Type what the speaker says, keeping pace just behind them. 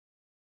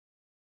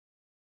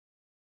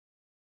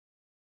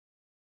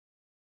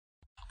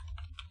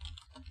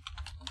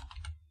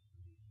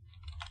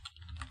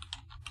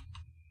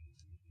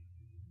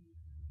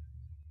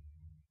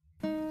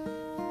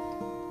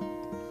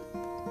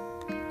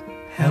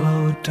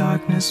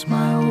darkness,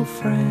 my old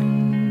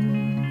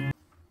friend.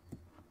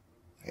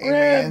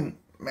 Hey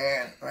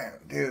man,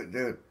 dude,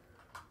 do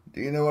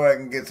you know where I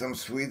can get some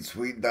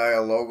sweet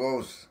dial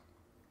logos?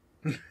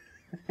 You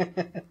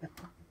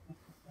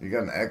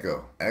got an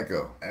echo. I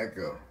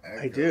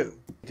do.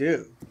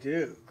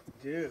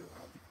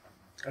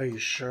 Are you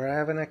sure I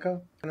have an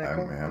echo?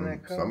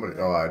 Somebody.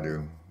 Oh, I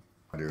do.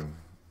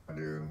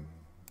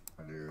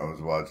 I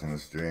was watching the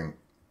stream.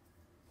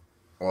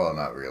 Well,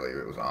 not really.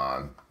 It was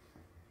on.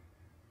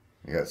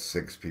 You got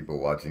 6 people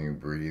watching you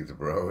breathe,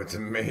 bro. It's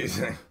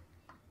amazing.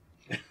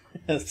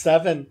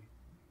 7.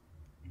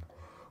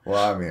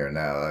 Well, I'm here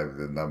now.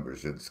 The numbers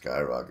should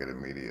skyrocket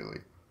immediately.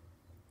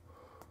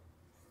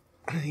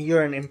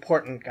 You're an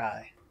important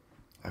guy.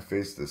 I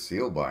faced the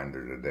seal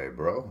binder today,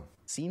 bro.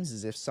 Seems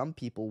as if some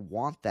people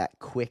want that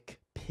quick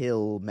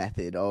pill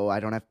method. Oh, I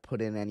don't have to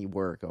put in any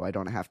work. Oh, I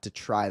don't have to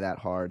try that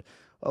hard.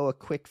 Oh, a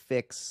quick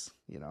fix,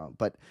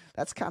 But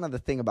that's kind of the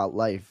thing about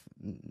life.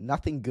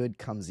 Nothing good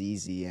comes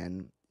easy,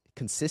 and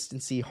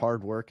consistency,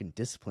 hard work, and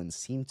discipline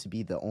seem to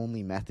be the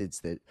only methods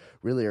that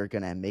really are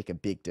going to make a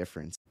big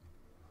difference.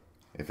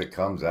 If it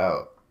comes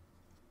out,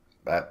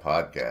 that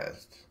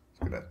podcast is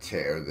going to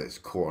tear this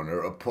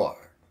corner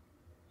apart.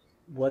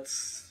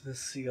 What's the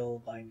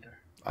seal binder?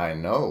 I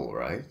know,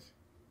 right?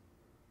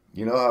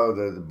 You know how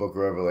the book of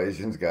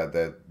Revelations got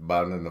that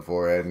bound in the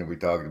forehead and we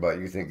talked about,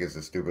 you think it's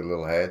a stupid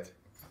little hat?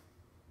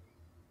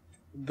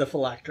 The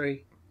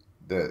phylactery?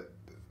 The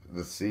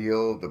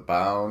seal, the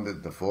bound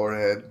at the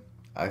forehead.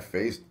 I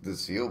faced the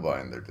seal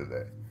binder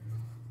today.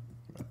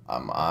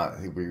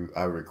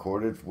 I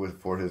recorded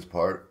for his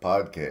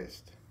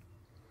podcast.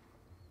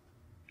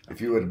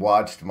 If you had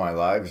watched my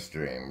live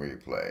stream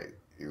replay,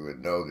 you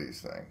would know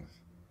these things.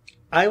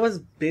 I was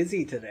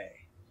busy today.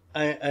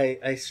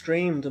 I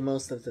streamed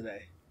most of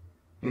today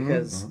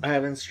because I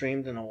haven't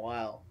streamed in a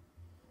while.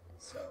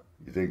 So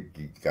you think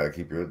you got to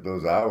keep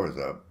those hours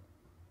up?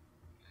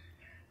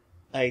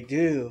 I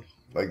do.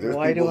 Like there's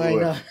Why do I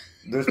not?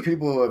 There's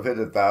people who have hit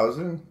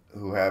 1,000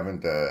 who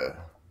haven't had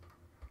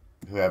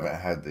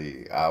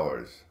the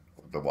hours,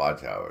 the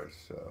watch hours.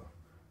 So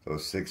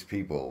those 6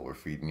 people were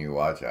feeding you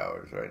watch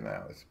hours right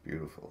now. It's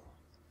beautiful.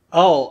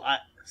 Oh,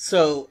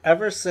 so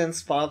ever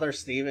since Father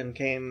Stephen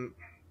came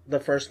the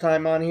first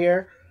time on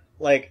here,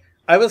 like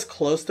I was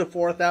close to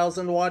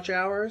 4,000 watch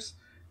hours.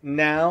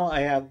 Now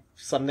I have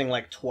something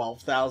like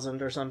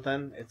 12,000 or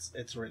something.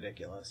 It's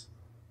ridiculous.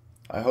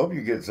 I hope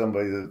you get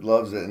somebody that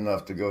loves it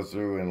enough to go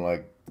through and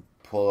like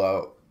pull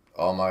out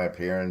all my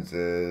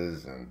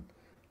appearances and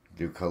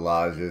do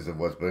collages of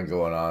what's been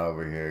going on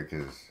over here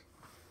because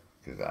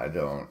I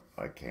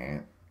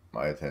can't.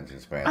 My attention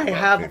span. I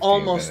have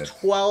almost minutes.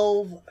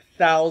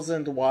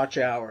 12,000 watch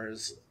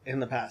hours in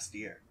the past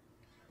year.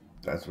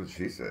 That's what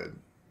she said.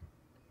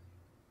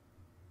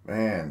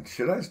 Man,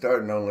 should I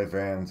start an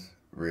OnlyFans?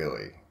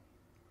 Really?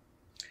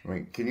 I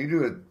mean, can you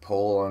do a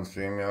poll on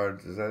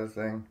StreamYard? Is that a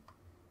thing?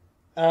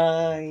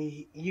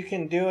 You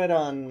can do it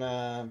on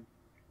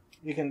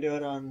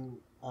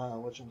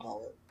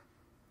whatchamacallit.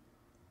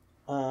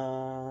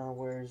 How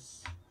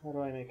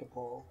do I make a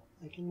poll?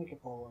 I can make a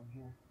poll on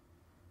here.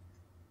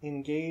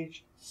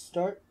 Engage,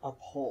 start a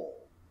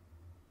poll.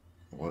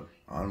 What?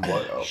 On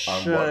what?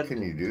 On what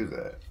can you do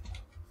that?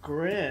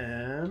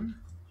 Grim,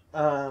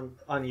 on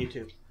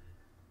YouTube.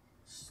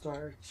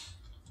 Start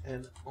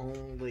an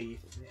OnlyFans.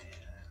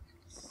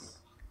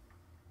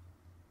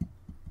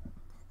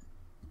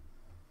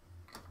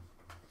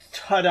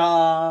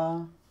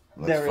 Ta-da!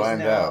 There is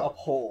now a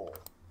poll.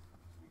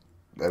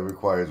 That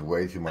requires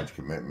way too much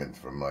commitment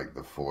from like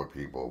the 4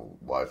 people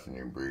watching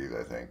you breathe,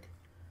 I think.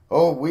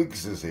 Oh,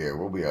 Weeks is here.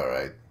 We'll be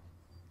alright.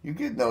 You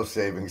get no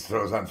savings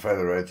throws on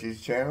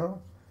Federecci's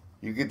channel.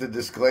 You get the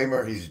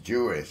disclaimer he's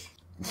Jewish.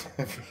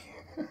 I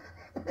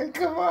mean,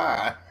 come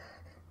on.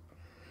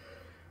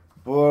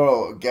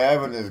 Bro,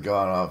 Gavin has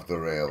gone off the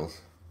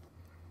rails.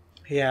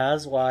 He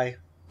has? Why?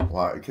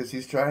 Why? Because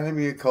he's trying to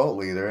be a cult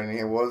leader and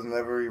he wasn't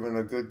ever even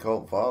a good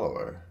cult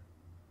follower.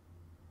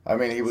 I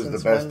mean, he was the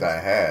best I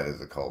had as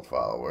a cult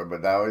follower,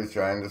 but now he's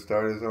trying to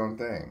start his own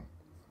thing.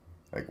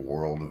 Like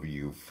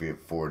Worldview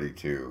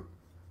 42.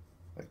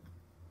 Like,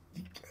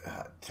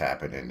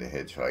 tapping into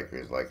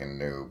hitchhikers like a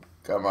noob.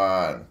 Come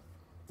on.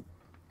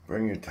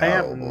 Bring your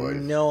towel, boys. I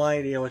have no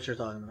idea what you're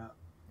talking about.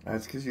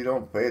 That's because you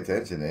don't pay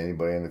attention to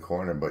anybody in the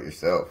corner but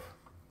yourself.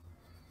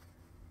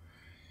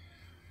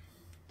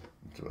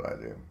 That's what I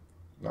do.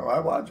 No, I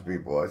watch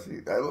people.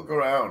 I look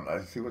around.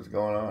 I see what's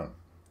going on.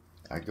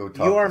 I go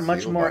talk. You are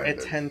much more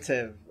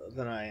attentive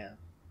than I am.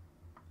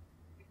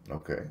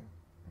 Okay.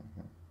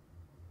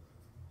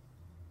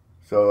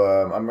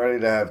 So I'm ready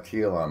to have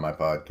Teal on my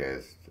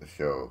podcast, a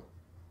show.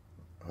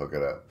 Hook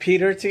it up.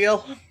 Peter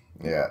Thiel?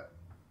 Yeah.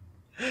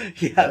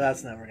 Yeah,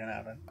 that's never gonna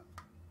happen.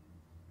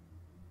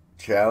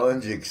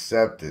 Challenge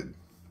accepted.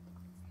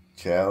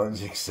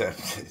 Challenge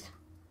accepted.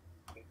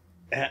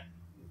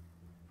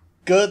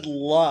 Good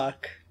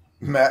luck.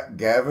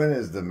 Gavin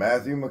is the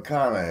Matthew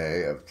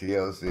McConaughey of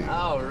TLC.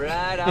 All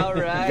right.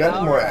 You got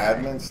any more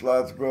admin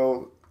slots,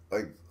 bro?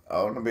 Like,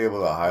 I want to be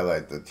able to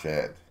highlight the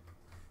chat.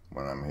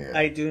 when I'm here.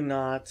 I do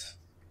not.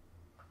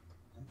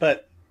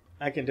 But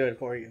I can do it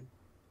for you.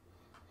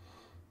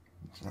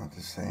 It's not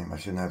the same. I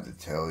shouldn't have to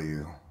tell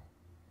you.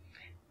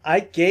 I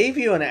gave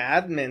you an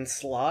admin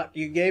slot.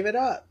 You gave it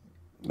up.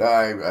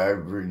 I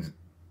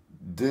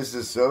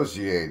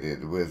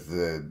disassociated with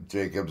the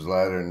Jacob's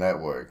Ladder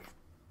network.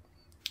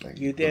 Like,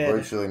 You did. The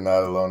Virtually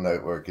Not Alone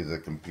network is a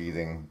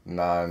competing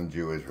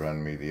non-Jewish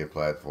run media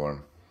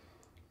platform,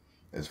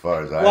 as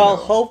far as I know. Well,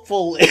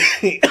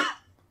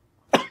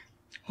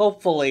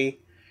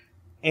 hopefully,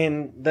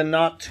 in the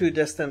not too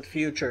distant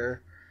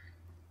future,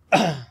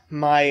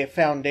 my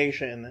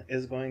foundation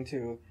is going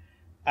to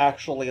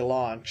actually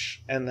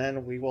launch, and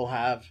then we will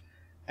have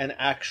an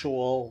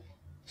actual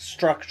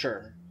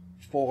structure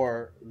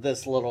for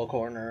this little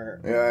corner.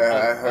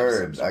 Yeah, I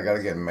heard. I got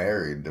to get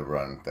married to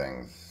run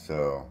things,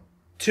 so...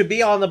 To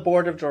be on the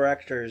board of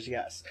directors,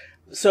 yes.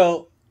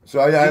 So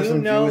I have you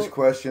some know Jewish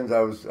questions I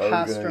was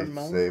Pastor going to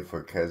Mo? say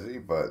for Kezi,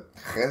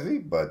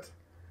 but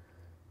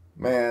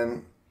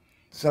man,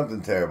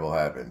 something terrible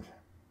happened.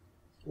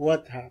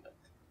 what happened?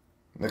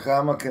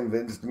 Nakama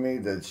convinced me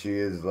that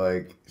she's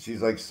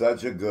like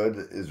such a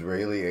good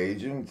Israeli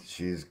agent.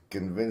 She's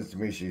convinced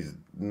me she's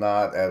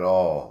not at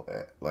all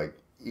like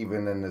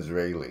even an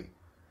Israeli.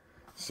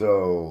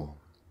 So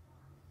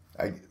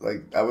I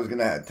was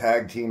gonna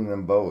tag team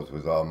them both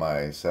with all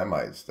my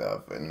Semite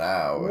stuff, and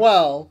now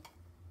Well,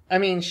 I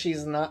mean,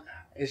 she's not.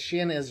 Is she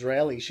an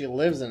Israeli? She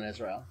lives in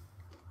Israel.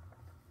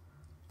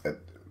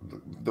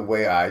 the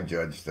way I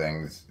judge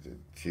things,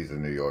 she's a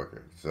New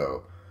Yorker.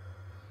 So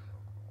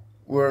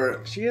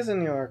She is a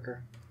New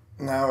Yorker.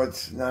 now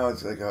it's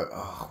like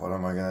what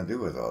am I gonna do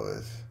with all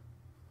this?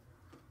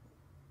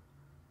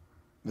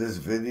 This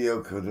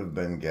video could have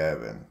been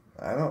Gavin.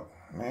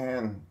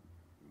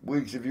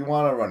 Weeks. If you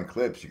want to run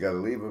clips, you got to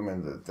leave them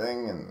in the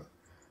thing. And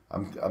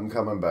I'm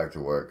coming back to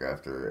work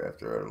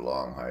after a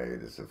long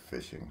hiatus of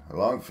fishing, a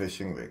long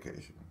fishing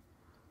vacation.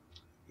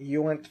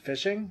 You went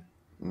fishing?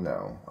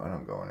 No, I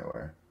don't go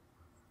anywhere,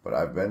 but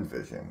I've been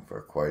fishing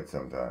for quite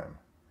some time.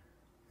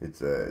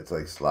 It's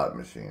like slot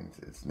machines.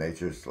 It's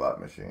nature's slot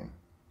machine.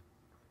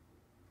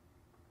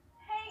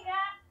 Hey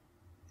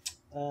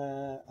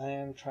guys, I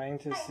am trying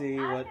to see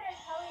I'm what gonna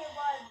tell you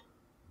about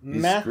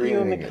He's Matthew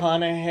screening it.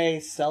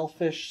 McConaughey,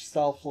 selfish,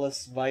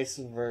 selfless, vice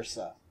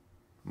versa.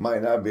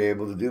 Might not be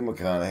able to do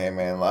McConaughey,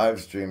 man.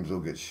 Live streams will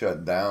get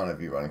shut down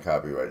if you run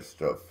copyright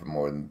stuff for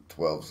more than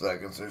 12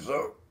 seconds or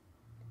so.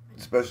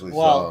 Especially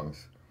Well-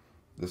 songs.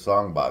 The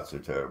song bots are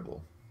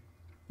terrible.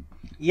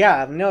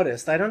 Yeah, I've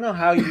noticed. I don't know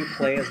how you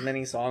play as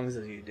many songs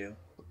as you do.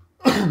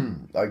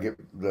 I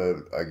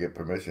get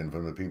permission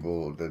from the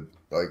people that,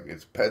 like,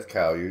 it's Pet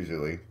Cow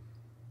usually.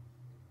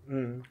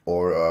 Mm.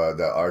 Or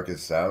the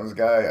Arcus Sounds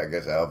guy. I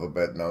guess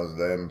Alphabet knows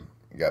them.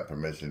 You got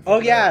permission from Oh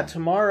yeah, them.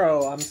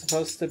 tomorrow I'm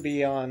supposed to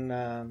be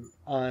on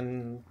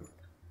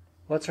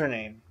what's her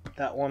name?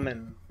 That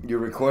woman. You're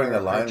recording a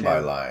line by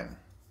channel. line.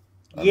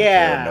 On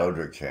Yeah. the Karen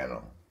Nodrick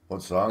channel.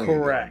 What song are you doing?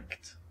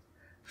 Correct.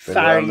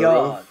 Fiddler on the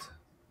Faryad. Roof?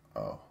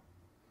 Oh.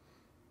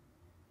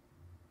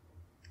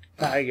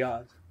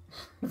 Faryad.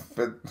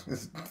 But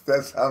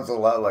that sounds a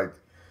lot like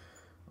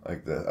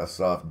a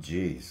soft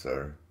G,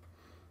 sir.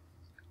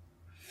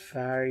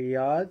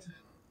 Faryad.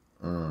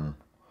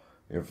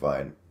 You're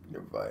fine.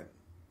 You're fine.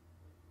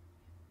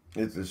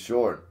 It's a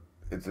short.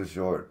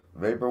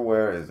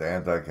 Vaporware is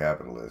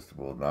anti-capitalist.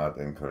 Will not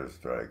incur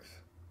strikes.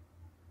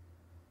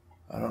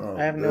 I don't know.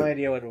 I have no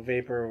idea what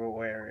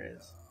vaporware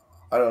is.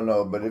 I don't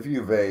know, but if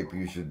you vape,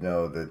 you should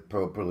know that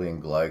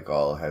propylene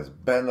glycol has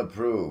been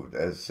approved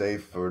as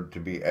safe to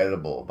be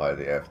edible by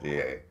the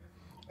FDA.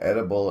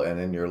 Edible and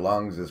in your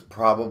lungs is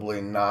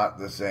probably not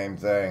the same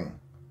thing,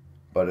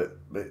 but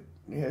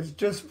it's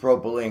just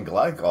propylene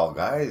glycol,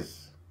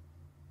 guys.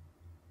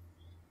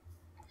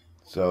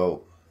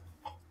 So,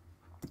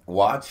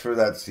 watch for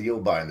that Seal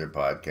Binder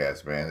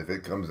podcast, man. If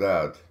it comes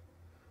out,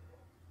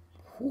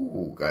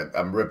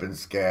 I'm ripping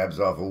scabs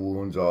off of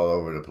wounds all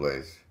over the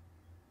place.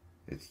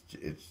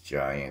 It's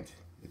giant.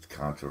 It's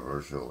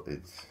controversial.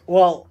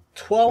 Well,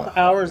 12 Not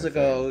hours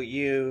happening ago,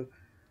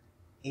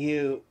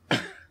 you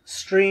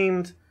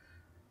streamed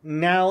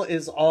 "Now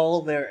Is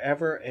All There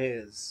Ever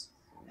Is,"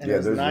 and Yeah, it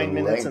was there's a 9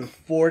 minutes link. and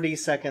 40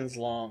 seconds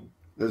long.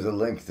 There's a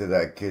link to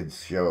that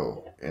kid's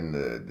show in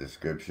the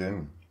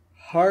description.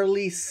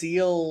 Harley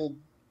Seal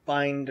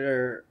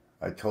Binder.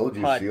 I told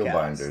you Podcast. Seal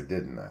Binder,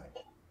 didn't I?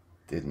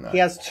 Didn't I? He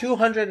has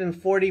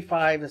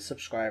 245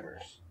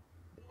 subscribers.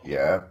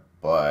 Yeah,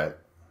 but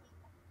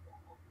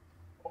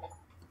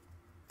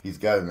he's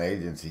got an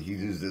agency. He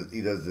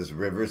does this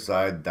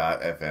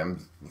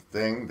Riverside.fm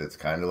thing that's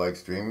kind of like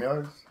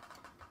StreamYards.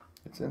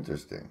 It's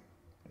interesting.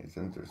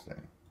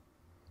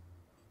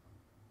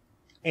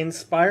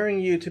 Inspiring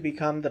you to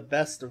become the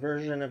best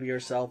version of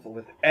yourself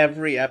with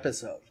every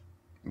episode.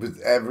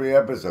 With every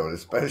episode,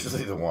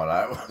 especially the one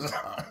I was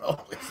on.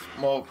 Holy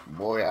smoke,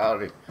 boy,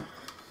 howdy.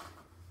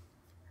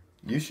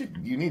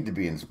 You need to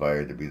be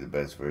inspired to be the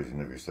best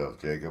version of yourself,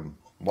 Jacob.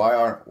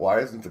 Why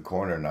isn't the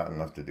corner not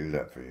enough to do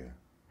that for you?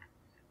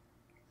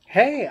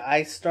 Hey,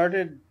 I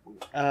started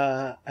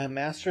A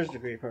master's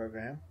degree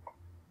program.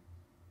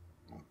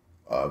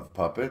 Of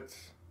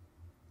puppets?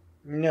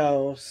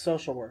 No,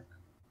 social work.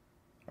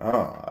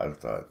 Oh, I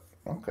thought,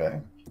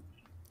 okay.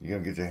 You're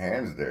going to get your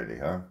hands dirty,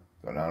 huh?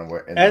 Go down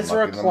and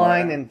Ezra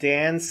Klein and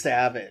Dan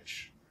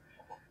Savage.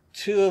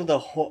 Two of the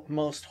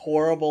most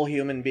horrible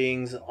human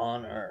beings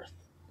on Earth.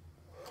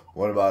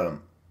 What about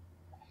them?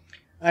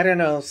 I don't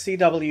know.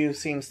 CW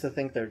seems to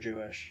think they're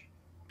Jewish.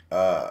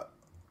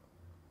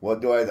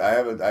 What do I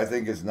haven't, I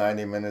think it's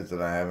 90 minutes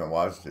and I haven't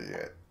watched it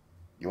yet.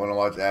 You want to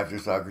watch After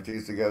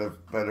Socrates together,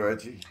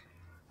 Federici?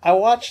 I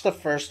watched the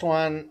first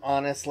one.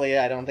 Honestly,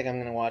 I don't think I'm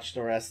going to watch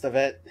the rest of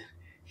it.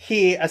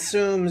 He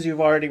assumes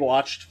you've already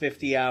watched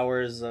 50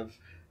 hours of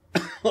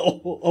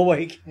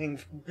Awakening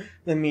from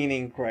the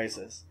Meaning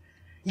Crisis.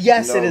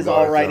 Yes, no, it is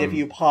alright if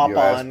you pop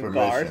on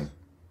Garth.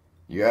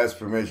 You asked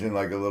permission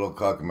like a little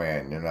cuck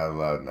man. You're not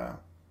allowed now.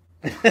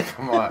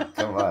 Come on.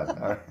 All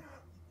right.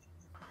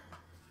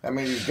 I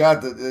mean, he's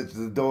got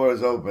the door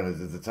is open.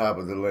 It's at the top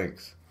of the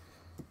links.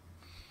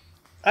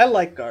 I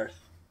like Garth.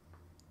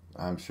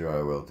 I'm sure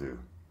I will too.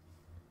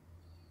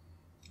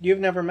 You've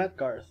never met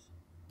Garth.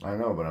 I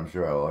know, but I'm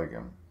sure I like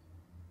him.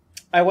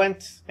 I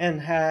went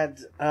and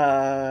had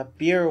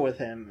beer with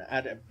him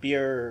at a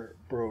beer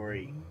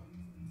brewery.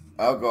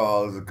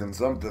 Alcohol is a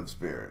consumptive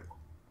spirit.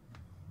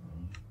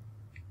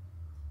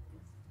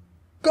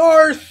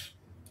 Garth!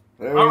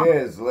 There he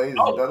is, ladies.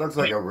 That looks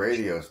like a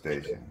radio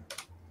station.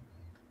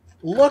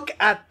 Look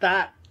at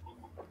that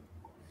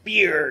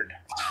beard.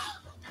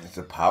 It's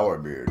a power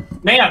beard.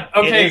 Man,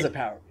 okay. It is a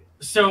power beard.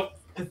 So,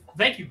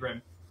 thank you,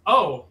 Grim.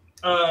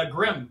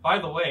 Grim, by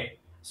the way,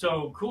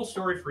 so cool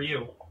story for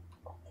you.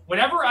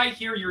 Whenever I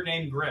hear your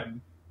name,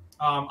 Grim,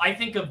 I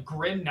think of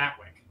Grim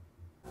Natwick.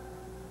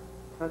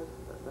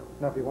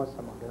 No, if you want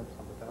some, I'll get him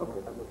some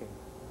without looking.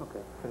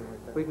 Okay.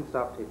 We can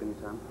stop tape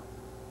anytime.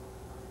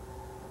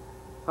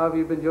 How have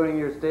you been enjoying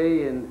your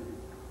stay in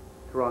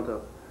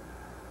Toronto?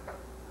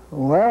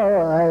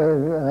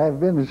 Well, I've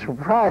been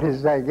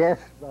surprised, I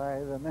guess, by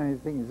the many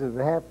things that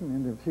have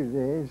happened in a few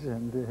days,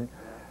 and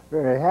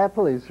very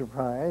happily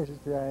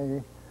surprised.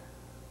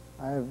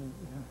 I've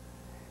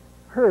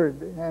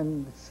heard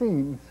and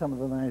seen some of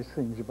the nice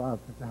things about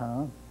the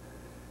town.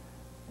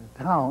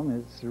 The town,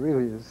 it's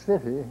really a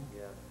city.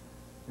 Yeah.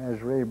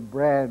 As Ray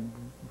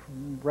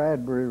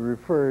Bradbury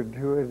referred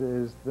to it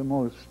as the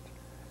most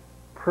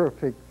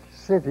perfect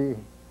city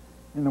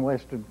in the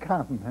Western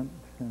continent,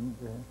 and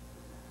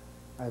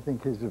I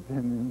think his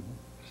opinion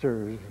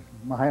serves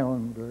my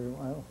own very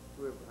well.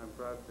 I'm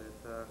proud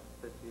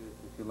that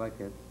you like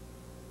it.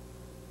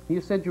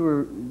 You said you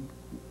were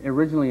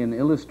originally an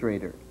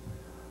illustrator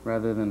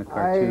rather than a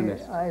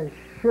cartoonist. I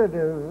should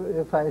have,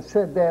 if I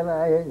said that,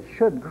 I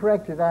should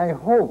correct it. I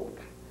hoped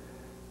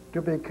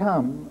to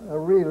become a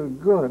real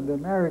good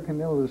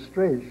American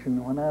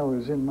illustration when I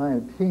was in my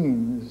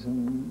teens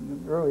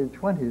and early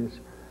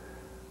 20s.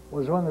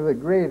 Was one of the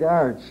great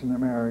arts in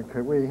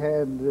America. We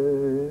had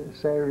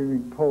Saturday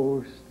Evening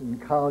Post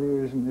and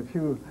Collier's and a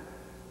few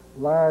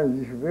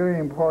large, very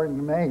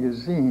important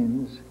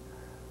magazines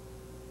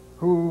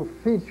who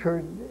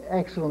featured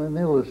excellent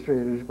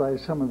illustrators by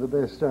some of the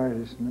best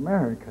artists in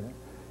America.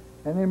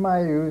 And in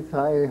my youth,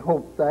 I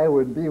hoped I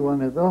would be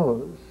one of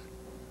those.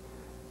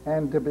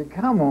 And to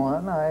become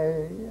one,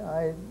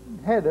 I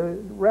had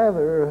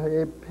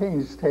rather a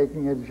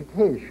painstaking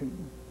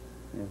education.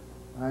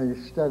 I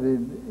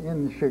studied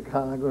in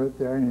Chicago at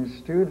the Art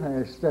Institute.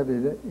 I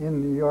studied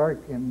in New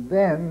York, and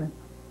then,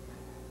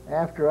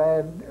 after I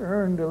had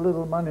earned a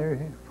little money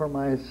for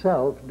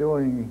myself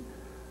doing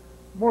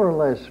more or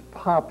less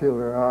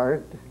popular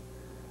art,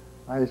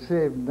 I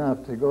saved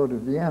enough to go to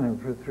Vienna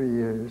for 3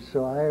 years,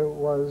 so I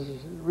was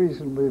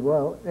reasonably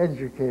well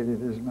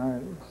educated as an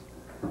artist.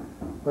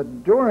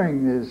 But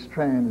during this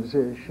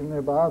transition,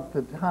 about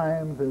the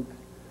time that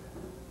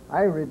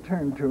I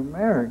returned to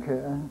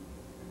America,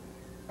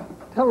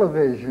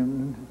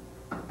 television,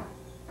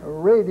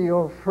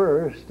 radio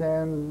first,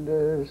 and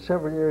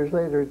several years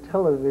later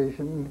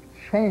television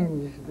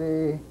changed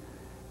the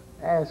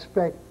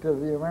aspect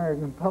of the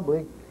American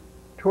public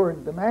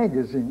toward the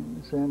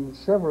magazines, and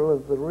several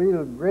of the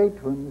real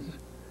great ones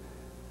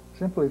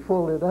simply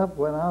folded up,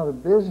 went out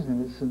of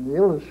business, and the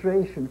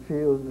illustration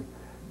field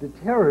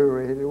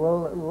deteriorated.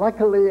 Well,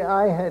 luckily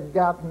I had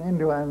gotten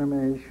into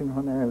animation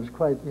when I was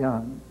quite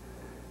young,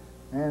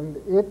 and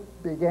it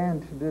began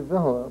to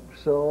develop.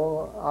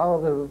 So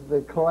out of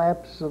the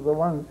collapse of the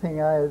one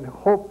thing I had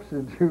hoped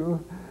to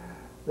do,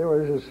 there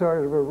was a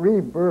sort of a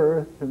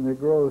rebirth and the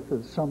growth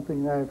of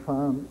something I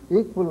found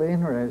equally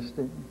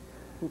interesting,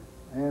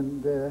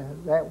 and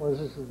that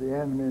was the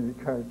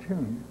animated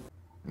cartoon.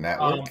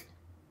 Network?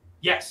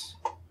 Yes.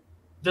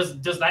 Does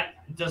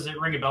it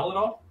ring a bell at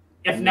all?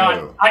 If No.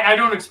 not, I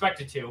don't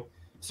expect it to.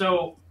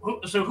 So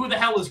who the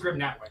hell is Grim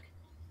Natwick?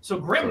 So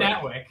Grim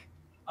Natwick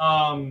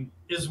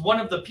is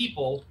one of the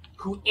people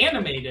who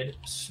animated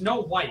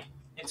Snow White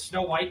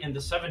and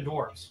the Seven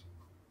Dwarfs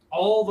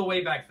all the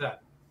way back then.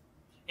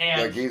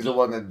 And like he's the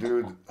one that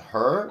did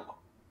her?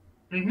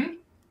 Mm-hmm.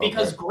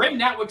 Because Grim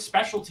Natwick's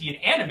specialty in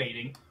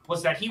animating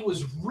was that he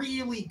was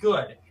really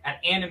good at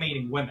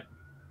animating women.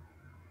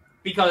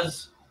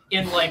 Because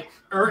in like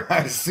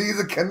I see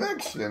the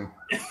connection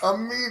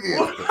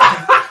immediately.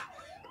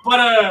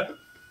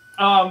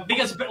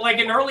 Because like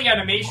in early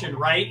animation,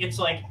 right? It's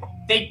like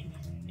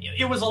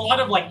it was a lot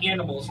of like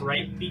animals,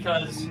 right?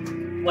 Because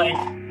like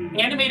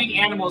animating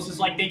animals is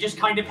like they just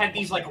kind of had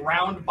these like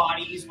round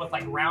bodies with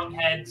like round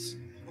heads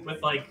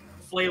with like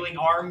flailing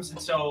arms, and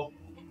so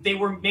they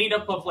were made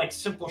up of like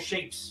simple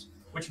shapes,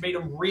 which made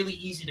them really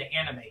easy to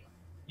animate,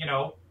 you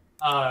know?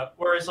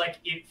 Whereas like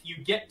if you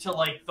get to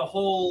like the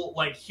whole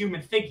like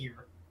human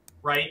figure,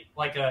 right?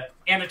 Like a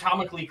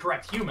anatomically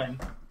correct human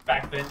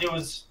back then, it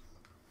was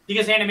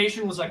because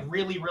animation was like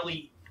really,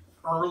 really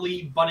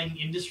early budding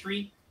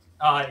industry.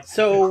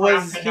 So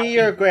was he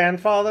your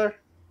grandfather?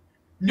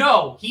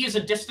 No, he is a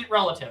distant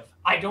relative.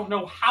 I don't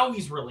know how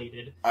he's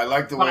related. I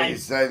like the way he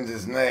said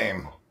his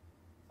name.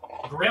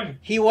 Grimm.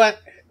 He went,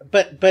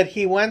 but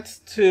he went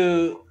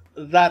to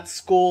that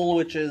school,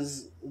 which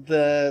is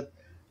the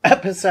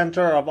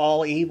epicenter of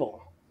all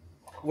evil,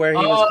 where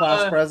he was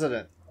class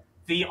president.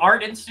 The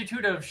Art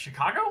Institute of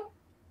Chicago?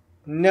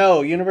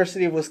 No,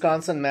 University of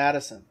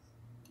Wisconsin-Madison.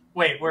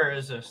 Wait, where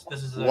is this?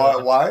 This is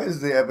why is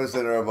the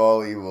epicenter of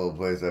all evil a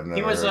place I've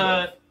never heard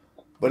of?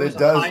 But it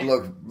does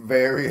look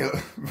very,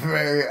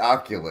 very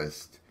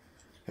Oculist.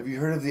 Have you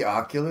heard of the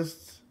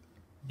Oculists?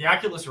 The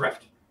Oculus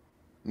Rift?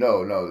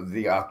 No,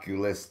 the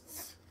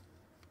Oculists.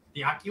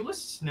 The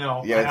Oculists?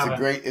 No. Yeah,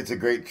 it's a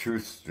great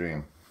truth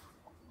stream.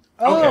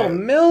 Oh, Okay.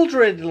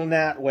 Mildred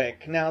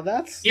Natwick. Now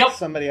that's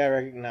somebody I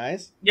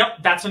recognize.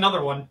 Yep, that's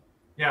another one.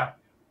 Yeah.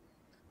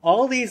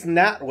 All these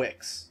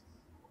Natwicks.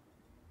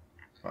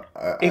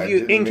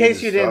 In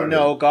case you didn't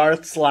know,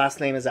 Garth's last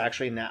name is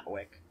actually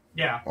Natwick.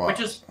 Yeah, wow. which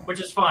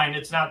is fine.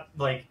 It's not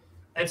like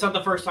it's not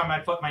the first time I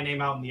put my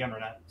name out in the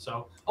internet.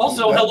 So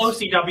also, hello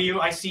CW.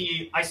 I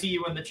see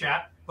you in the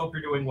chat. Hope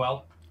you're doing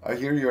well. I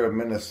hear you're a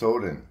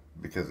Minnesotan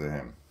because of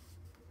him.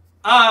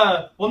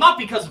 Well, not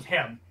because of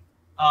him.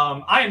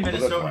 I am Well,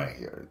 that's Minnesotan. why I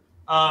hear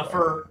it.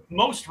 For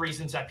most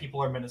reasons that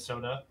people are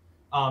Minnesota,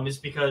 is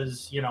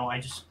because I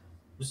just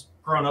was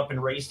grown up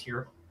and raised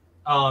here,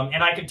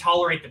 and I can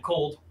tolerate the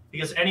cold.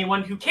 Because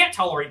anyone who can't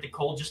tolerate the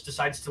cold just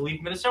decides to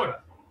leave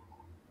Minnesota.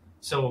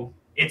 So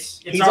it's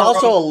He's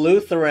also a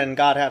Lutheran.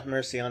 God have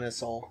mercy on his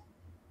soul.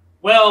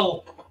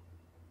 Well,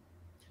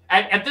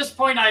 at this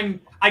point,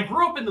 I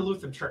grew up in the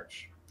Lutheran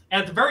Church.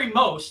 And at the very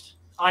most,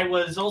 I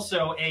was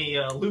also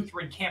a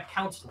Lutheran camp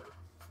counselor.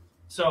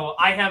 So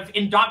I have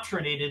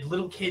indoctrinated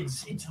little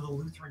kids into the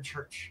Lutheran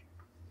Church.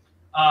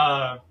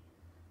 At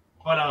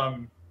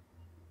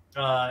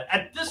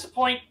this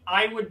point,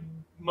 I would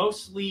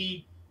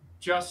mostly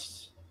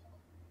just,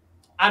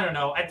 I don't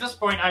know. At this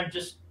point, I'm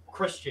just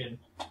Christian.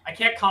 I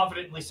can't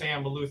confidently say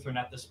I'm a Lutheran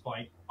at this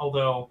point,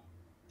 although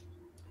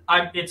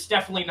it's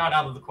definitely not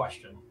out of the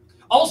question.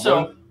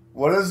 Also,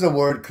 what does the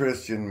word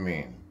Christian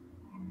mean?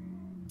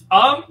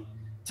 To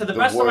the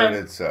best of my... The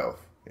word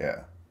itself,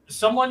 yeah.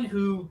 Someone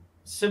who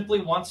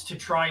simply wants to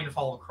try and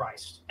follow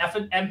Christ.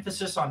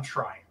 Emphasis on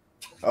try.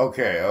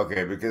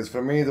 Okay, because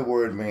for me the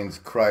word means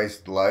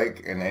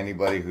Christ-like, and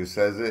anybody who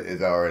says it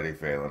is already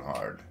failing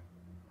hard.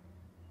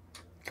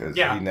 Because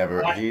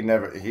he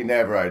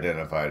never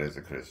identified as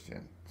a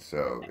Christian.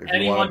 So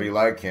if you want to be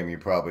like him, you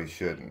probably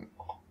shouldn't.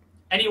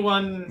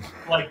 Anyone,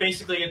 like,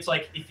 basically, it's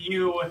like if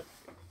you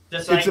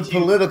decide it's a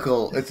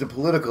political. It's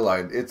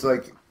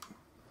like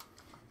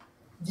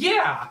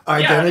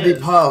identity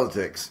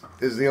politics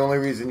is the only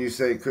reason you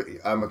say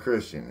I'm a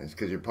Christian. It's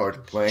because you're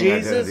playing.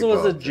 Jesus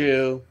was politics. a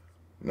Jew.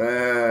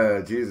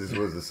 Nah, Jesus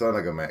was the son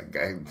of a man.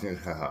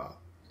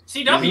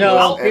 CW,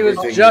 no, he was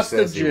just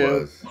a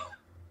Jew.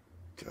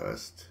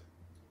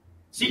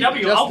 CW,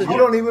 you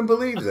don't even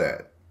believe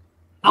that.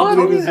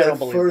 It was that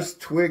first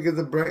twig of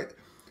the brain.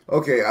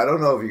 Okay, I don't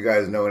know if you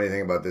guys know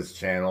anything about this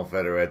channel,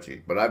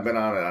 Federecci, but I've been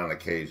on it on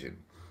occasion.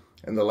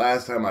 And the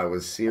last time I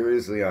was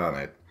seriously on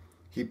it,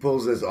 he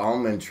pulls this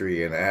almond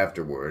tree in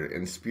afterward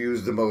and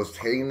spews the most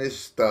heinous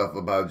stuff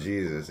about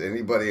Jesus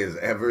anybody has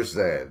ever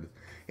said.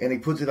 And he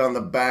puts it on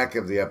the back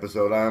of the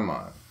episode I'm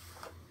on.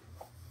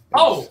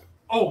 Oh,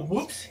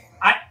 whoops.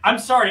 I'm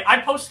sorry.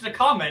 I posted a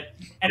comment,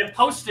 and it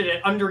posted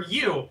it under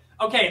you.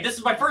 Okay, this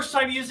is my first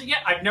time using it.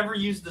 I've never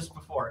used this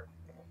before.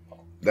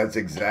 That's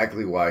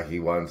exactly why he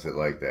wants it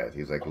like that.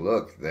 He's like,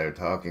 look, they're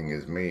talking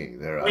as me.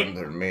 They're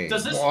under me.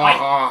 Does this...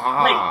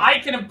 I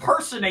can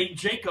impersonate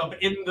Jacob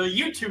in the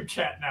YouTube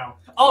chat now.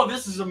 Oh,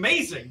 this is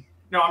amazing.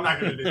 No, I'm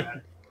not going to do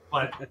that.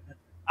 But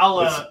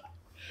I'll...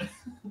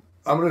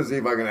 I'm going to see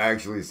if I can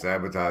actually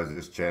sabotage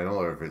this channel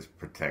or if it's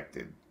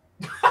protected.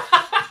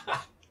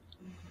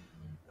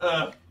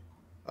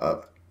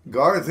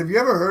 Garth, have you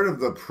ever heard of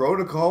the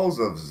Protocols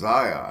of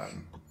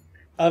Zion?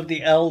 Of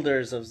the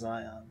Elders of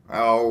Zion.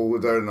 Oh,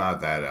 they're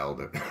not that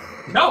elder.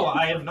 No,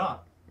 I have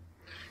not.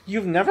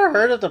 You've never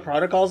heard of the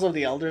Protocols of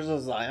the Elders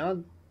of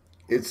Zion?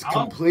 It's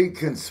complete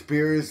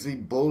conspiracy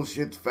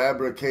bullshit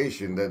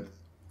fabrication that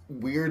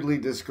weirdly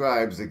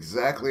describes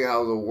exactly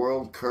how the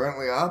world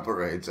currently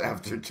operates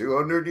after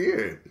 200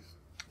 years.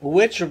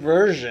 Which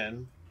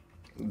version?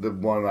 The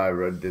one I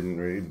didn't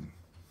read.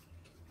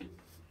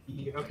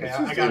 Yeah, okay, It's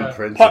I just gotta. in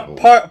principle.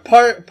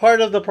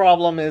 Part of the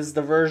problem is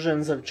the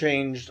versions have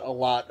changed a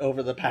lot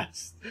over the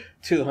past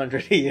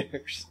 200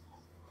 years.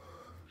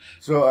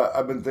 So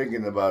I've been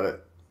thinking about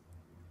it.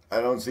 I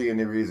don't see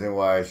any reason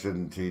why I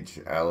shouldn't teach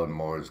Alan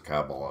Moore's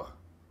Kabbalah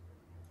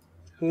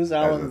Who's as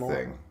Alan a Moore?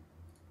 thing.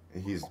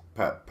 He's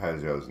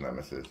Pajot's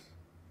nemesis.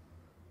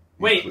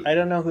 Wait, I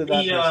don't know who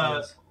that person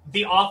is.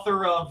 the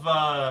author of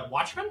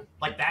Watchmen,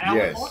 like that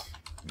Alan Moore?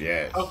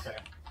 Yes. Okay.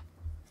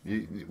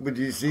 Would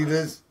you see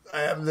this? I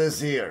have this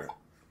here.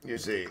 You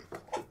see.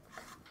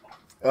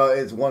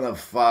 It's one of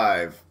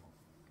 5.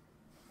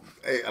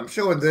 Hey, I'm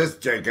showing this,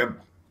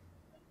 Jacob.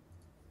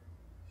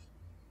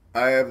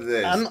 I have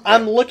this.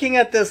 I'm looking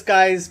at this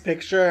guy's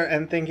picture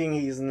and thinking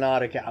he's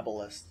not a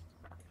Kabbalist.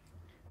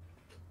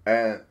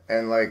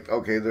 And like,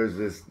 okay, there's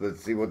this.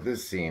 Let's see what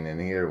this scene in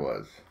here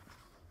was.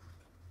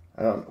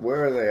 I don't.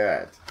 Where are they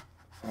at?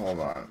 Hold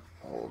on.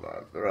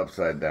 They're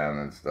upside down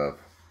and stuff.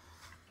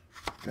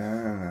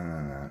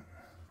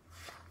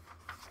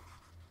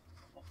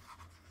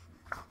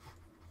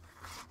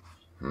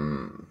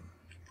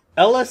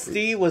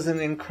 LSD was an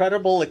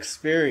incredible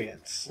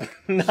experience.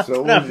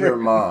 So was your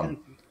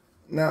mom.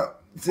 Now,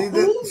 see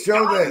this.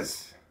 Show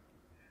this.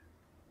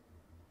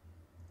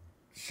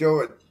 Show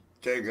it,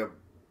 Jacob.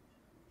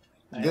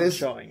 I am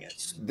showing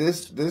it.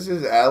 This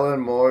is Alan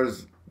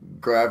Moore's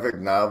graphic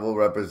novel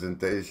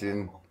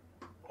representation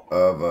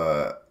of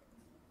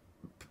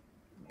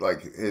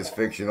like his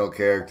fictional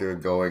character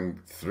going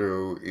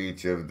through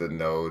each of the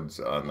nodes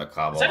on the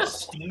Kabbalah. Is that a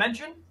steam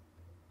engine?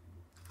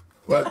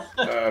 What?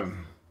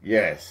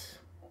 Yes.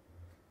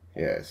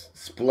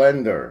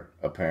 Splendor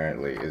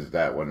apparently is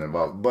that one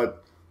involved,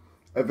 but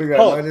I figured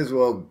I might as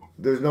well.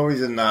 There's no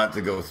reason not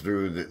to go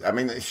through the. I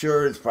mean,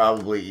 sure, it's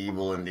probably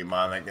evil and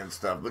demonic and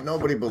stuff, but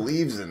nobody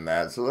believes in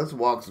that. So let's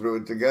walk through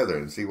it together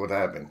and see what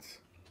happens.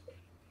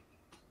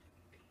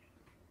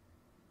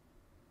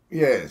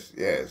 Yes.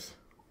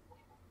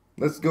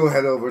 Let's go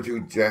head over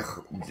to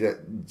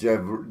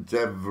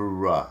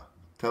Gevurah.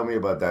 Tell me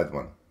about that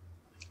one.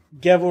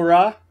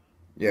 Gevurah?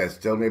 Yes,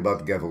 tell me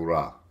about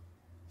Gevurah.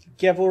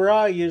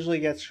 Gevurah usually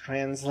gets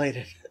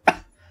translated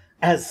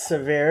as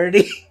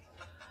severity.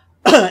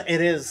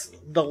 It is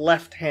the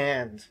left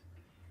hand.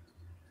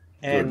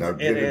 And good,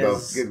 now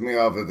get me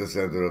off at the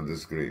center of the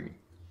screen.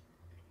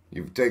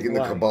 You've taken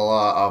the Why?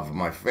 Kabbalah off of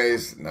my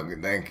face. Now,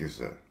 thank you,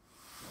 sir.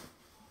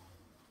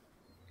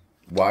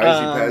 Why is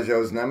he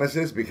Pajot's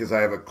nemesis? Because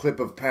I have a clip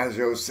of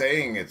Pajot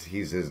saying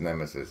he's his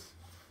nemesis.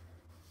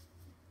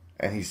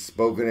 And he's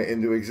spoken it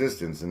into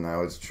existence, and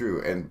now it's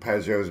true. And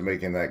Pajot's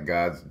making that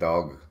God's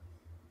Dog,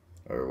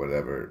 or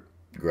whatever,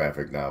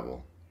 graphic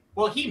novel.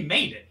 Well, he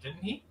made it,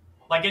 didn't he?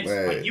 Like, it's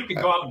like you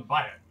can go out and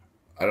buy it.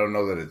 I don't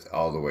know that it's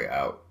all the way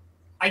out.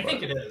 I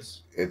think it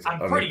is.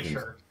 I'm pretty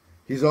sure.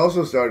 He's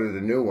also started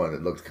a new one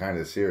that looks kind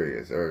of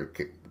serious, or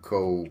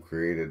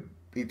co-created.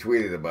 He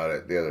tweeted about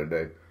it the other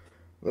day.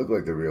 Looked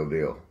like the real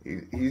deal.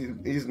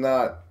 He's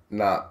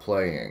not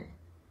playing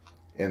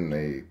in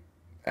the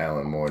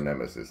Alan Moore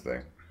Nemesis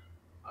thing.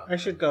 I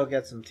should go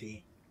get some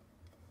tea.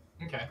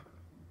 Okay.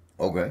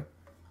 Okay.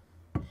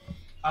 You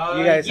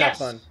guys have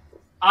fun.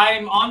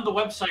 I'm on the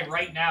website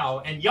right now,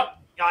 and yep,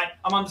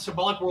 I'm on the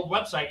Symbolic World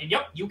website, and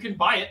yep, you can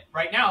buy it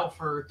right now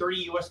for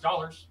 $30 US.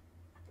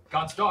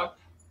 God's Dog.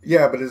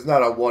 Yeah, but it's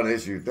not a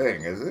one-issue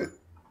thing, is it?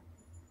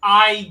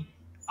 I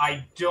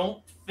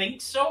don't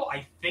think so.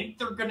 I think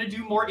they're gonna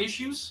do more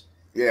issues.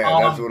 Yeah,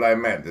 that's what I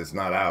meant. It's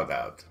not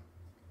out.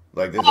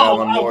 Like this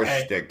Alan Moore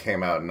shtick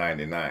came out in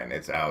 '99.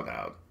 It's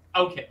out.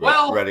 Okay,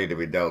 well, ready to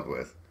be dealt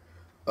with.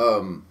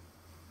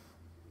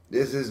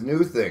 Is his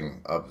new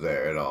thing up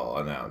there at all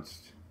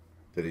announced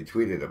that he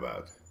tweeted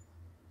about?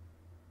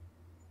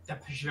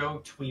 That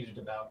Pajot tweeted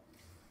about.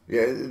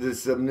 Yeah,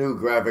 there's some new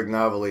graphic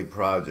novel-y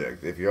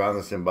project. If you're on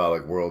the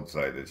Symbolic World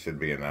site, it should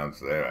be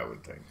announced there, I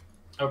would think.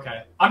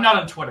 Okay. I'm not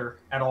on Twitter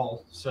at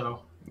all,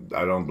 so...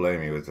 I don't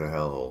blame you. It's a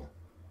hellhole.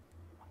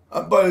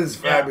 But it's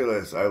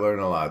fabulous. I learn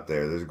a lot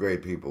there. There's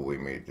great people we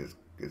meet. It's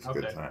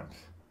good times.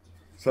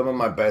 Some of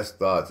my best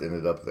thoughts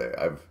ended up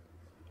there.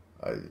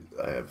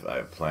 I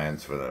have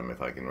plans for them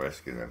if I can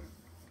rescue them.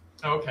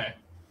 Okay.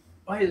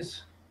 Why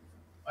is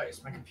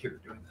my computer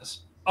doing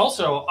this?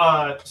 Also,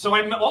 so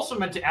I also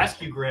meant to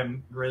ask you,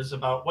 Grizz,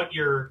 about what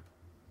your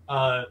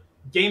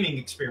gaming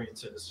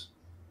experience is.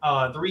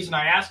 The reason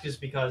I ask is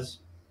because,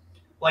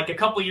 like, a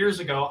couple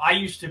years ago, I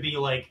used to be,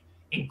 like,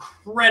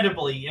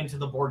 incredibly into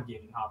the board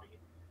gaming hobby,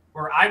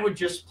 where I would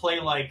just play,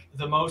 like,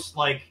 the most,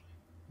 like,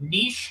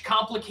 niche,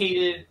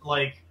 complicated,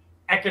 like,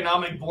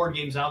 economic board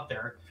games out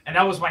there. And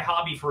that was my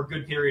hobby for a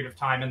good period of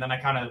time, and then I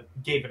kind of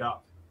gave it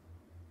up.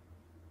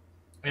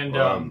 And,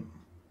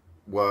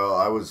 well,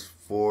 I was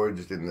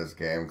forged in this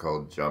game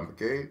called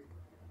Jumpgate.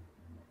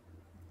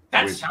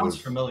 That sounds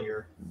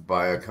familiar.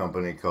 By a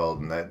company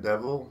called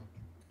NetDevil.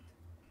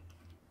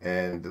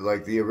 And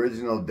like the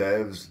original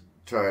devs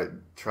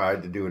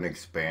tried to do an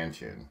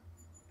expansion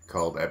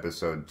called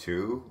Episode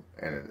 2,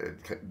 and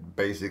it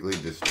basically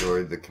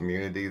destroyed the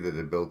community that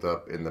had built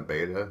up in the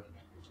beta.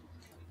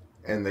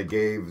 and they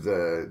gave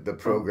the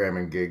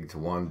programming gig to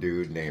one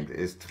dude named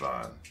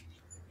Istvan.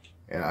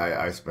 And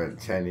I spent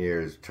 10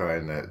 years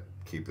trying to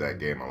keep that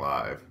game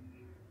alive.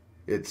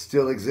 It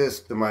still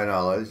exists, to my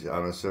knowledge,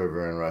 on a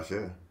server in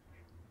Russia.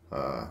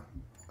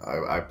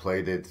 I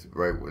played it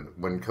right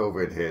when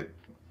COVID hit.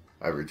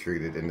 I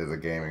retreated into the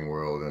gaming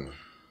world and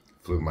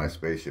flew my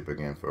spaceship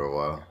again for a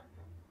while.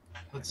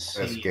 Let's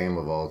see. Best game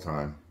of all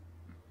time.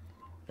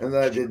 And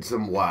then I did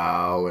some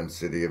WoW and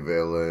City of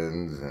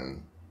Villains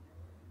and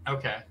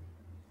Okay.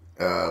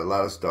 a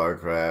lot of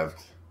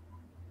StarCraft,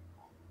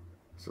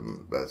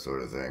 some that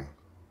sort of thing.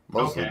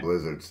 Mostly Okay.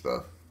 Blizzard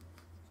stuff.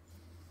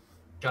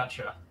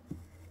 Gotcha.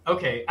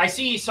 Okay, I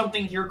see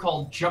something here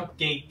called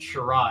Jumpgate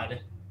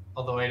Charade,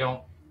 although I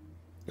don't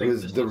It think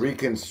was this the is-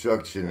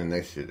 Reconstruction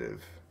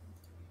Initiative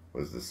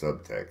was the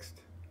subtext.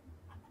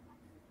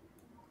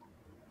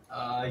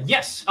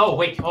 Yes. Oh,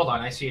 wait, hold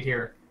on. I see it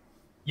here.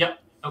 Yep.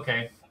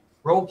 Okay.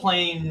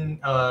 Role-playing,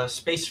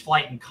 space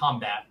flight and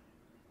combat.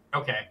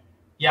 Okay.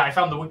 Yeah, I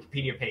found the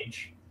Wikipedia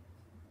page.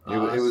 It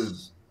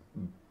was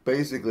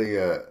basically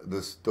the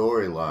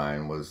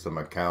storyline was some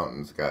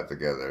accountants got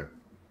together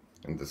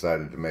and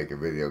decided to make a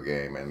video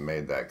game and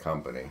made that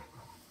company.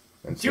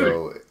 And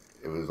so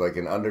it was like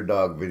an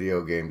underdog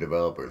video game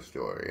developer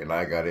story, and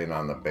I got in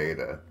on the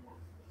beta.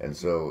 And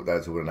so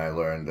that's when I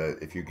learned that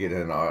if you get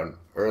in on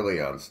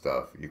early on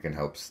stuff, you can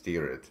help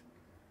steer it.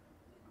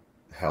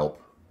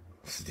 Help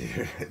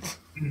steer it.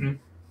 Mhm.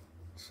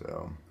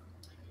 So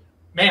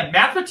Man,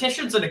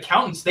 mathematicians and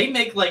accountants, they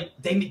make like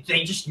they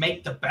just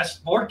make the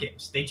best board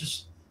games.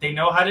 They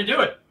know how to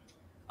do it.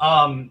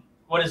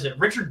 What is it?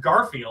 Richard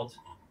Garfield,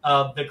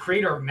 the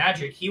creator of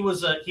Magic, he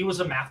was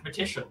a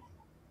mathematician.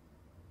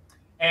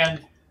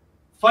 And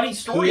funny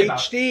story about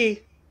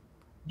PhD.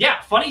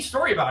 funny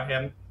story about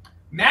him.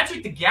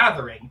 Magic the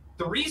Gathering,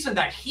 the reason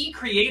that he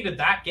created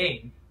that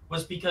game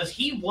was because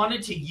he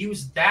wanted to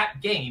use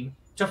that game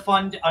to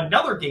fund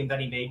another game that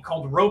he made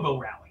called Robo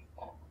Rally.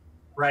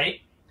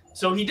 Right?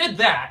 So he did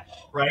that,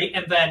 right?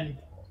 And then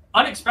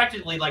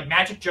unexpectedly, like,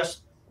 Magic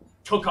just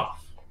took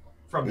off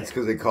from it's there.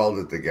 because they called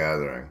it The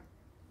Gathering.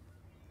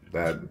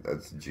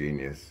 That's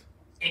genius.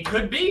 It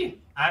could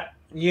be.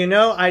 You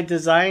know, I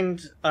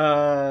designed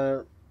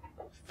 5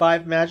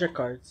 Magic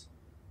cards.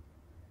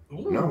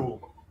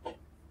 Ooh.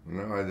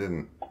 No, I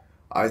didn't.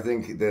 I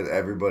think that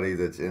everybody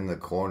that's in the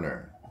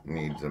corner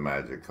needs a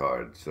Magic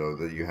card so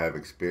that you have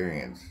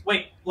experience.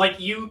 Wait, like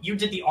you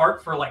did the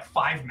art for like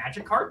 5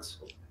 Magic cards?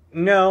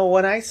 No,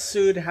 when I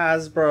sued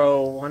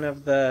Hasbro,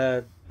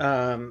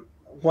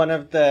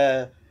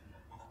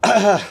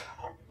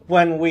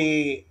 when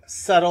we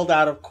settled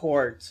out of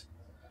court,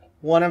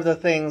 one of the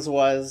things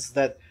was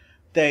that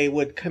they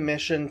would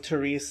commission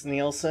Therese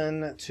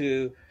Nielsen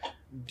to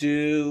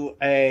do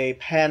a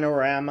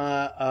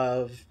panorama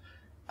of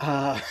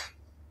a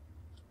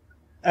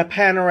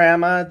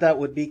panorama that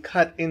would be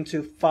cut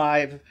into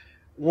 5,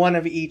 one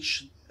of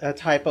each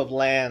type of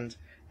land,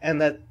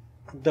 and that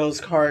those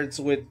cards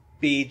would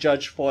be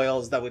judge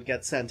foils that would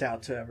get sent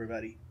out to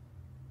everybody.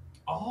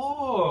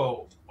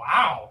 Oh,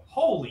 wow.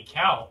 Holy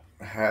cow.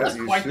 That's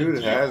You quite the sued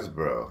deal.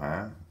 Hasbro,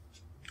 huh?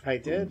 I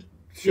did.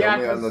 Show Yeah,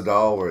 me on 'cause- the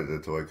doll where the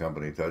toy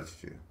company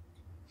touched you.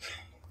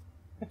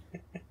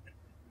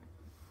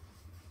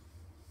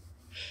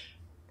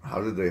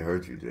 How did they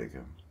hurt you,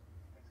 Jacob?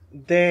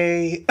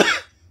 They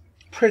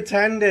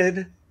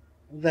pretended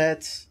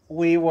that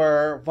we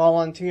were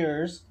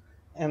volunteers,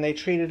 and they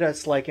treated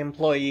us like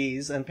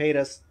employees and paid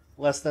us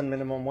less than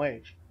minimum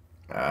wage.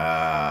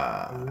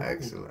 Ah,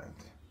 excellent.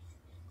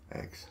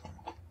 Excellent.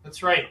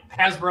 That's right.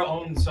 Hasbro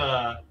owns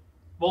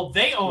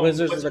they own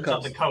Wizards Wizards of the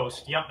of the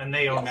Coast. Yep, and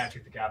they own Yes.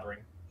 Magic the Gathering.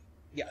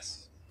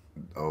 Yes.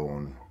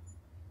 Own.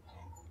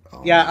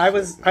 Yeah, I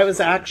was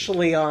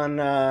actually on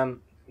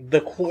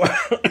the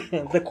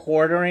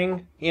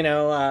quartering,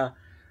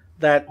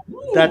 that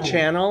Ooh.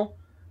 channel,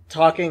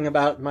 talking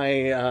about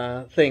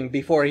my thing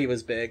before he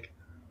was big.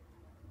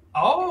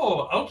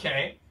 Oh,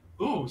 okay.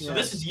 Ooh, so Yeah.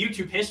 this is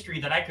YouTube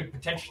history that I could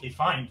potentially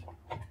find.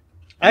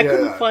 I Yeah.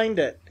 couldn't find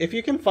it. If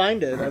you can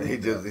find it,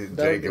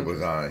 Jacob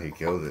was on it. He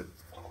killed it.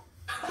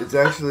 It's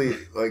actually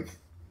like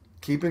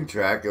keeping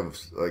track of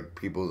like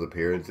people's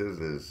appearances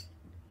is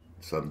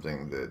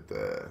something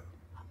that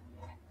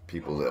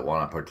people that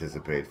want to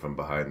participate from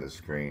behind the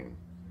screen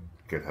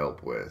could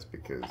help with,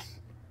 because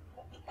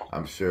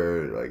I'm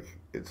sure like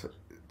it's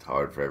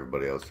hard for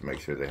everybody else to make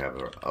sure they have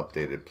an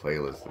updated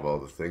playlist of all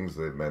the things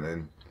they've been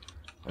in.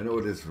 I know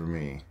it is for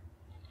me.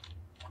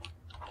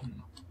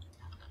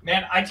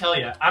 Man, I tell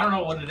you, I don't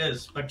know what it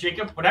is, but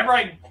Jacob, whenever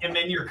I am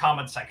in your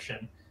comment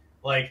section,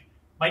 like,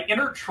 my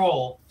inner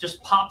troll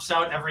just pops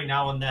out every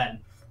now and then.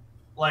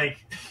 Like,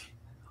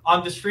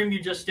 on the stream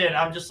you just did,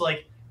 I'm just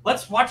like,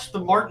 let's watch the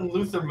Martin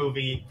Luther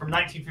movie from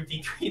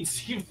 1953 and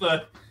see if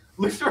the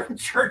Lutheran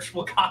Church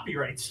will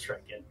copyright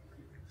strike it.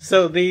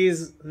 So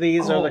these are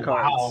the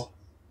cards. Wow.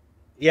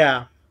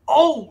 Yeah.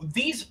 Oh,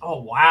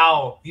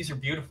 wow. These are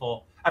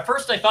beautiful. At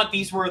first I thought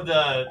these were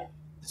the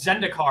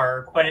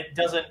Zendikar, but it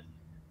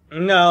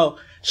No,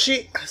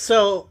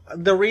 so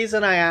the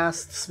reason I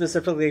asked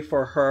specifically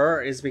for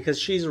her is because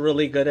she's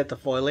really good at the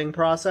foiling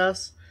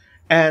process,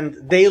 and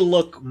they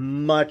look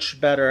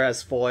much better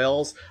as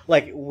foils.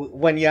 Like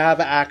when you have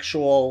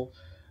actual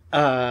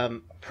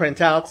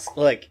printouts,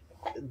 like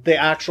the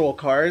actual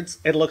cards,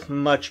 it looks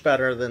much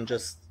better than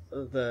just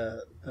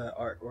the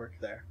artwork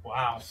there.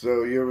 Wow.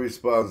 So you're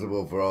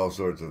responsible for all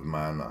sorts of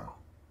mana.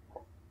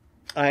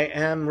 I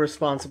am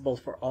responsible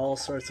for all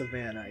sorts of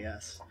mana,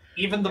 yes.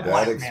 Even the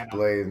black That mana.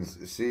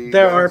 explains. See,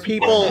 There that are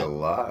explains people- a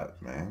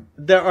lot, man.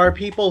 There are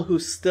people who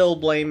still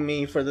blame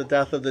me for the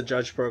death of the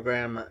judge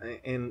program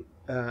in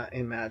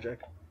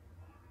Magic.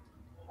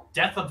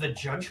 Death of the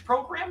Judge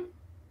program?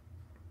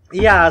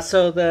 Yeah,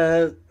 so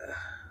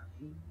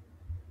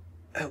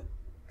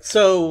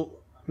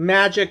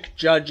Magic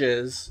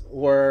judges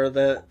were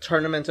the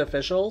tournament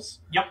officials.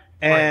 Yep.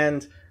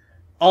 And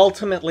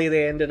ultimately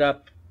they ended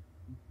up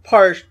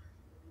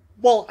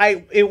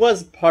it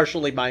was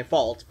partially my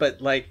fault, but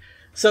like,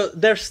 so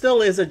there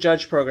still is a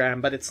judge program,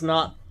 but it's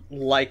not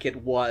like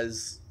it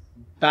was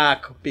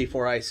back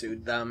before I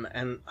sued them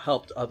and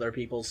helped other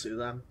people sue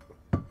them.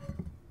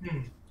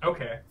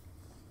 Okay.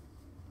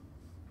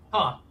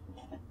 Huh.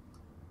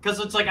 Because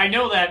it's like, I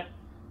know that,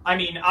 I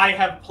mean, I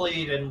have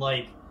played in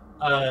like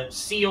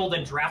sealed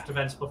and draft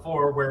events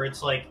before where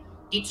it's like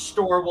each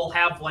store will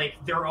have like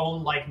their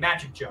own like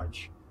Magic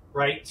judge,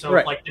 right? So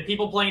Right. like the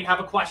people playing have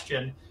a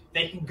question,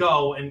 they can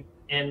go and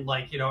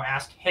like, you know,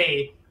 ask,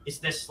 hey, is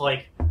this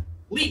like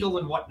legal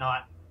and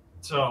whatnot?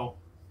 So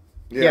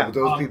Yeah, but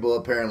those people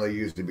apparently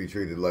used to be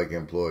treated like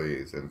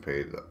employees and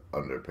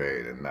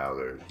underpaid, and now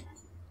they're.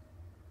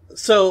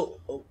 So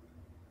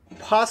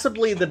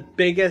possibly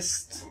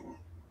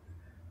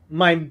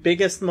my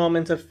biggest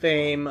moment of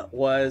fame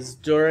was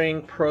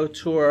during Pro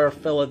Tour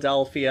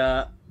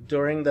Philadelphia,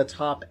 during the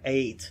top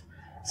 8.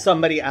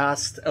 Somebody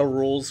asked a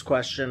rules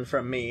question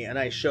from me, and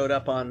I showed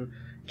up on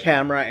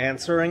camera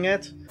answering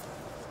it.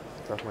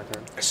 That's my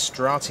turn.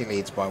 Strati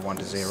leads by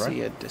 1-0.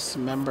 See a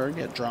Dismember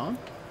get drawn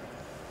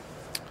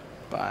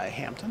by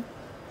Hampton.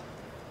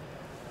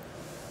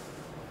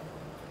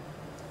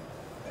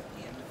 At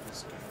the end of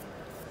this game,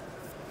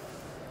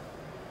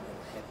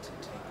 we'll head to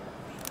take on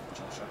the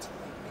Josh Hudson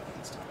League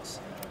against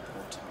Alessandro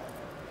Portal.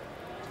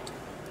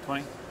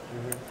 20.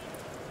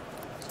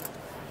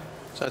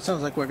 So it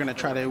sounds like we're going to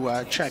try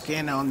to check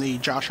in on the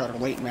Josh Otter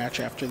late match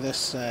after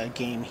this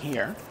game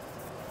here.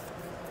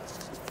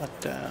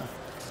 But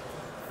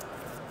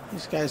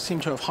these guys seem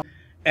to have...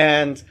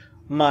 And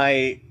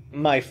my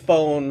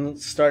phone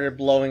started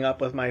blowing up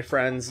with my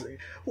friends.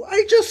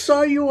 I just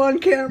saw you on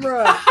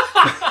camera.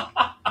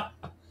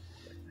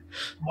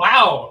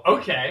 wow.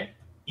 Okay.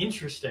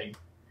 Interesting.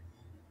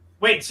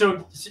 Wait.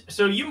 So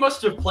you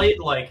must have played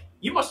like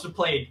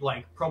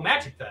Pro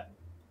Magic then.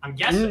 I'm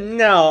guessing.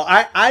 No,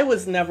 I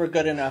was never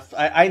good enough.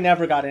 I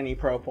never got any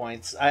pro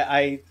points.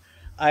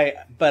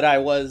 But I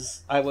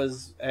was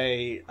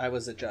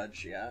a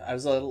judge. Yeah, I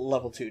was a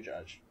level 2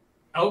 judge.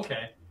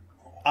 Okay.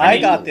 I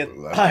got the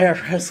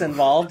IRS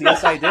involved.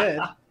 Yes, I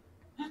did.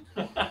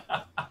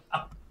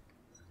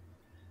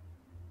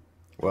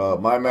 Well,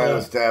 my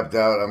mana's tapped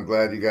out. I'm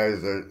glad you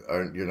guys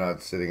you're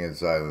not sitting in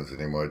silence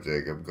anymore,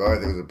 Jacob.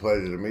 Garth, it was a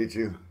pleasure to meet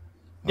you.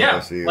 Yeah,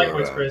 see you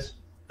likewise, around. Chris.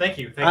 Thank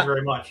you. Thank you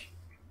very much.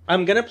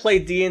 I'm gonna play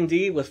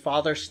D&D with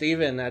Father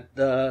Stephen at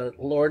the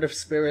Lord of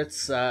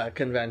Spirits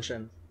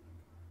convention.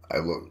 I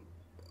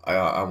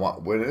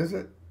want. When is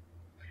it?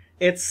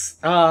 It's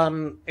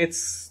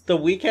the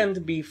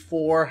weekend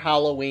before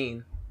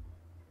Halloween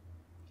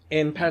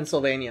in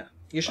Pennsylvania.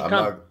 You should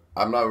come.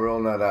 I'm not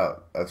ruling that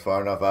out. That's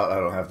far enough out. I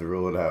don't have to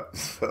rule it out.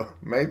 So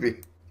maybe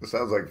it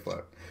sounds like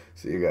fun.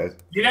 See you guys.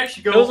 You'd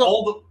actually go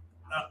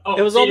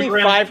it was only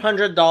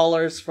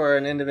 $500 for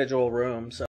an individual room. So.